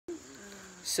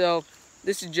So,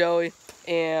 this is Joey,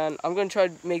 and I'm going to try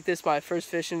to make this my first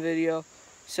fishing video.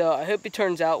 So, I hope it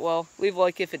turns out well. Leave a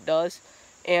like if it does.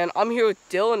 And I'm here with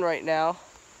Dylan right now.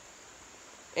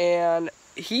 And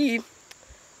I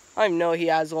don't even know he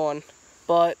has one,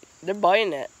 but they're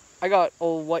biting it. I got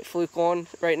old white fluke on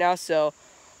right now, so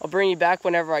I'll bring you back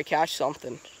whenever I catch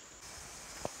something.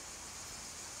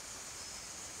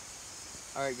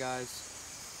 Alright guys,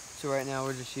 so right now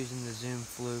we're just using the Zoom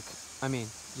tube.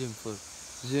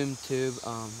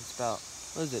 It's about,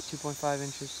 what is it, 2.5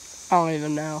 inches? I don't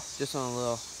even know. Just on a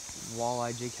little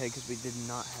walleye jig head because we did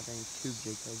not have any tube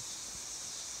jig heads.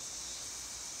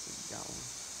 Got one.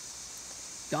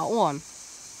 Got one.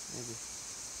 Maybe.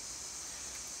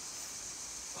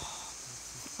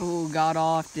 Ooh, got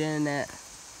off, didn't it?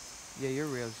 Yeah, your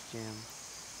reel's jammed.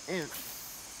 And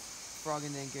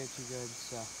frogging didn't go too good,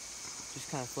 so just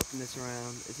kind of flipping this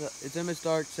around. It's almost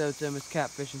dark, so it's almost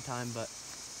catfishing time, but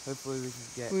hopefully we can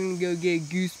get... We're gonna go get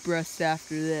goose breasts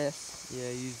after this. Yeah,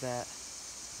 use that.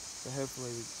 So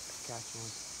hopefully we catch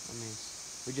one. I mean,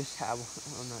 we just had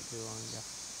one not too long ago.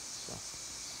 So,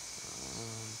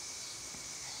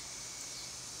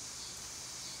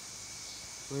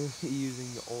 we're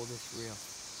using the oldest reel.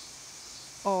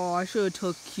 Oh, I should have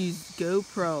took his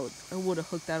GoPro. I would have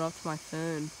hooked that up to my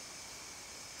phone.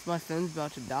 My phone's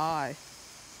about to die.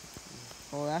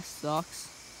 Oh, that sucks.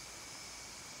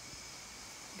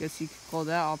 Guess you could call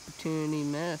that opportunity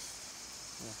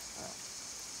missed. Yeah, alright.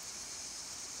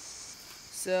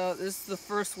 So, this is the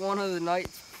first one of the night.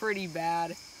 It's pretty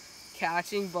bad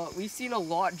catching, but we've seen a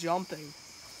lot jumping.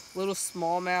 Little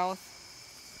smallmouth.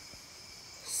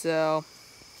 So,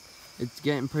 it's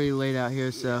getting pretty late out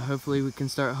here, so hopefully we can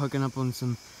start hooking up on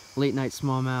some late night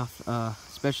smallmouth,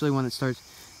 especially when it starts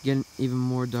getting even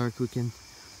more dark. We can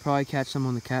probably catch some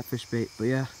on the catfish bait, but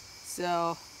yeah.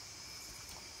 So,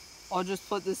 I'll just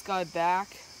put this guy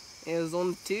back. It was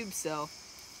on the tube, so.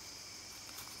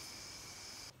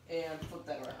 And flip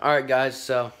that around. Alright guys,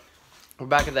 so we're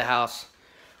back at the house.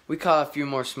 We caught a few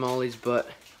more smallies, but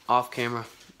off camera.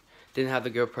 Didn't have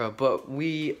the GoPro, but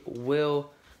we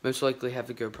will most likely have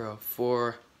the GoPro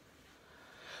for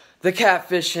the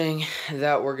catfishing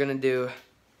that we're gonna do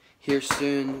here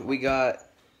soon. We got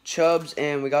chubs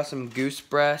and we got some goose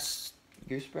breasts.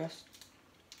 Goose breasts?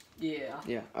 Yeah.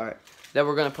 Yeah, alright. Then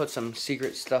we're gonna put some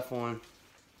secret stuff on.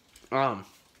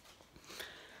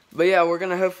 But yeah, we're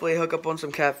gonna hopefully hook up on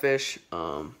some catfish.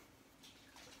 Wait,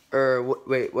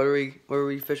 what are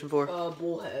we fishing for?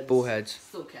 Bullheads. Bullheads.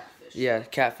 Still catfish. Yeah,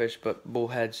 catfish, but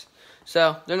bullheads.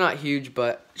 So they're not huge,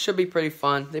 but should be pretty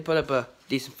fun. They put up a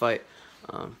decent fight.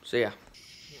 So yeah.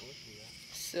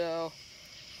 So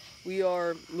me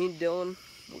and Dylan,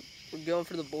 we're going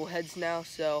for the bullheads now.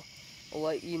 So I'll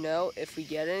let you know if we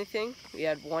get anything. We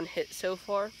had one hit so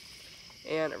far,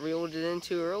 and I reeled it in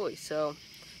too early. So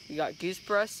we got goose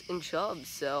breasts and chubs.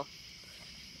 So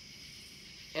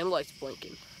and lights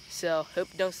blinking. So hope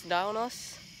it doesn't die on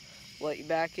us. Let you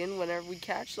back in whenever we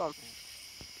catch some.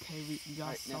 Okay, we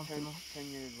got something on.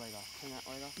 Turn your light off. Turn that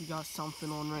light off. We got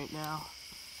something on right now.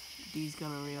 D's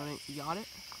gonna reel it. You got it?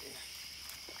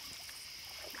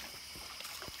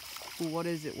 Yeah. Ooh, what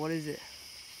is it? What is it?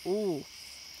 Ooh.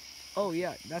 Oh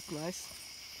yeah, that's nice.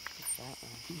 What's that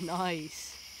one?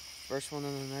 Nice. First one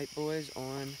of the night, boys,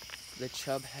 on the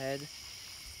chub head.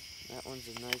 That one's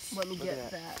a nice. Let me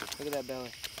get that. Look at that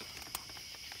belly.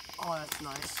 Oh, that's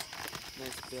nice.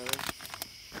 Nice belly.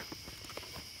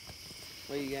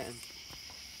 What are you getting?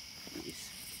 These.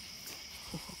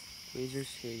 Tweezers.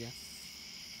 Here you go.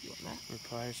 You want that? Or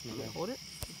pliers. You hold it?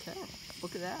 Okay.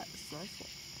 Look at that. It's a nice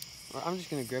one. Or I'm just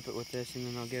gonna grip it with this, and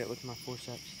then I'll get it with my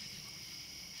forceps.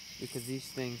 Because these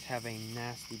things have a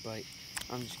nasty bite.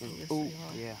 I'm just gonna. Oh,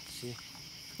 yeah. See.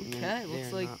 Okay.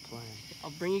 Looks like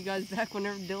I'll bring you guys back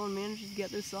whenever Dylan manages to get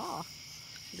this off.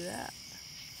 Look at that.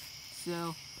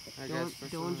 So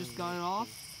Dylan just got it off.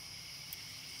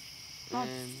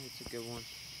 And it's a good one.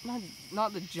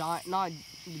 Not the giant,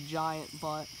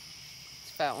 but it's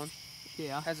a fat one.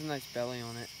 Yeah. Has a nice belly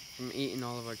on it from eating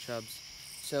all of our chubs.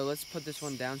 So let's put this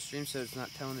one downstream so it's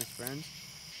not telling its friends.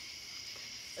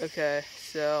 Okay,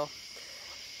 so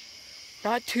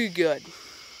not too good.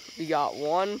 We got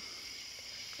one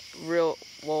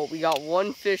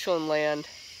fish on land,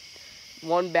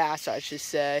 one bass I should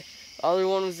say. The other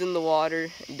one was in the water,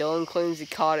 and Dylan claims he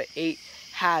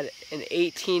had an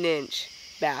 18-inch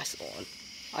bass on.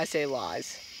 I say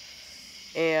lies.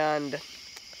 And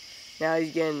now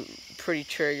he's getting pretty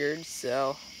triggered,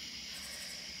 so.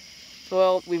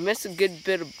 Well, we missed a good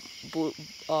bit of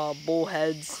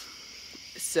bullheads,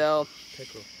 so.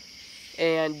 Pickerel.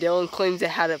 And Dylan claims it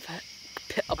had a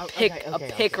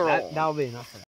pickerel. That'll be enough.